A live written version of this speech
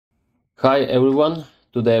Hi everyone,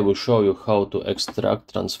 today I will show you how to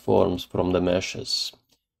extract transforms from the meshes.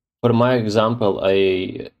 For my example,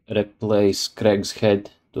 I replace Craig's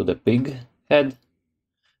head to the pig head,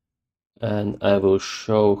 and I will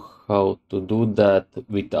show how to do that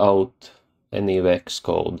without any VEX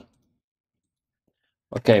code.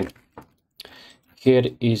 Okay,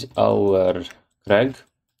 here is our Craig,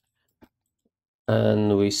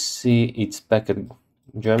 and we see its packet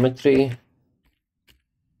geometry.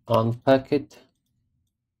 Unpack it,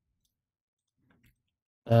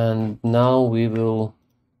 and now we will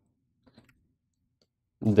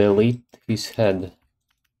delete his head.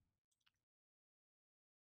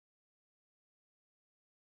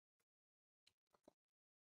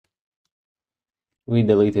 We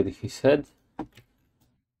deleted his head,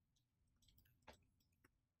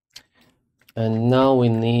 and now we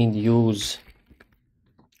need use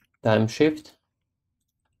time shift,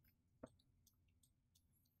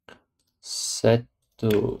 set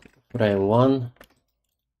to frame 1,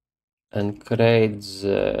 and create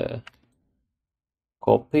the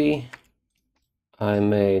copy. I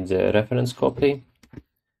made the reference copy.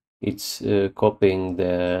 It's copying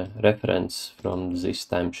the reference from this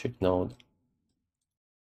time shift node.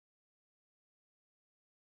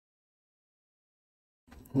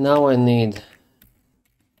 Now I need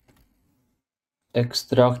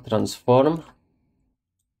extract transform,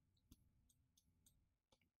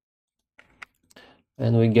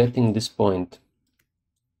 and we're getting this point.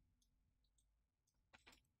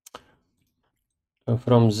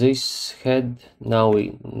 From this head, now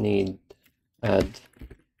we need add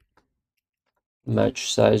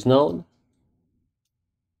match size node,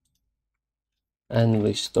 and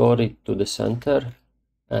we store it to the center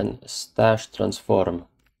and stash transform.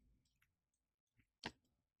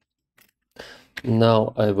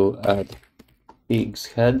 Now I will add pig's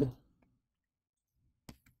head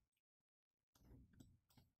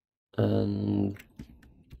and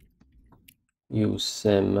use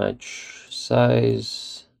same match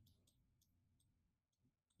size.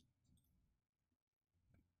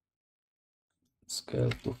 Scale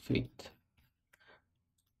to fit.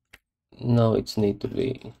 Now it's need to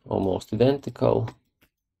be almost identical.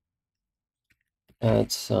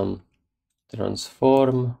 Add some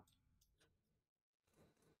transform.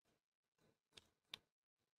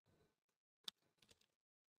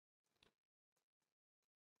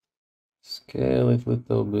 Scale it a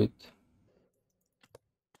little bit.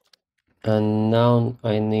 And now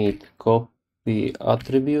I need copy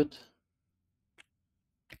attribute.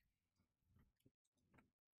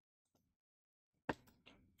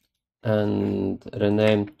 And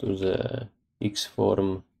rename to the X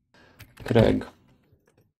form Craig.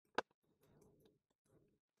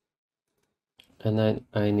 And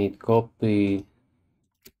I need copy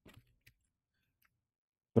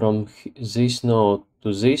from this node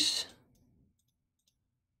to this,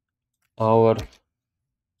 our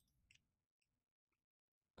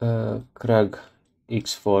Craig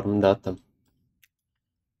X form data,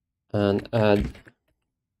 and add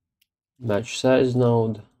match size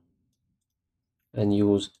node and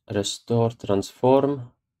use restore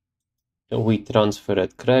transform. We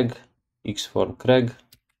transferred Craig, X form Craig,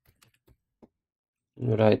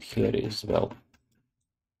 right here as well.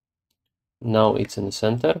 Now it's in the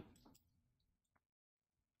center.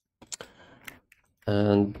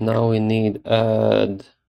 And now we need add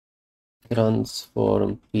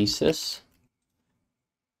transform pieces.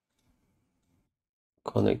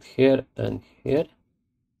 Connect here and here.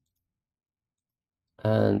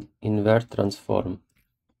 And invert transform.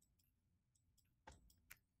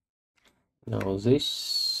 Now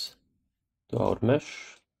this to our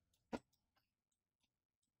mesh.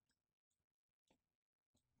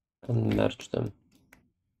 And merge them.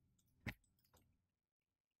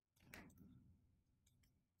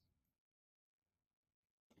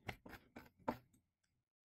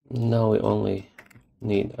 Now we only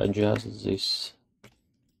need adjust this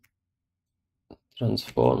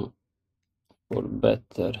transform for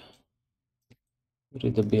better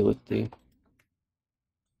readability.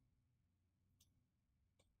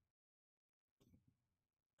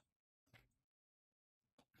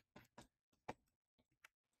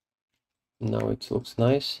 Now it looks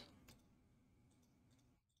nice.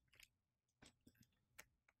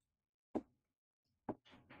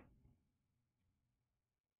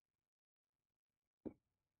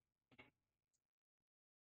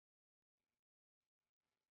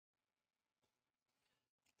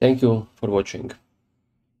 Thank you for watching.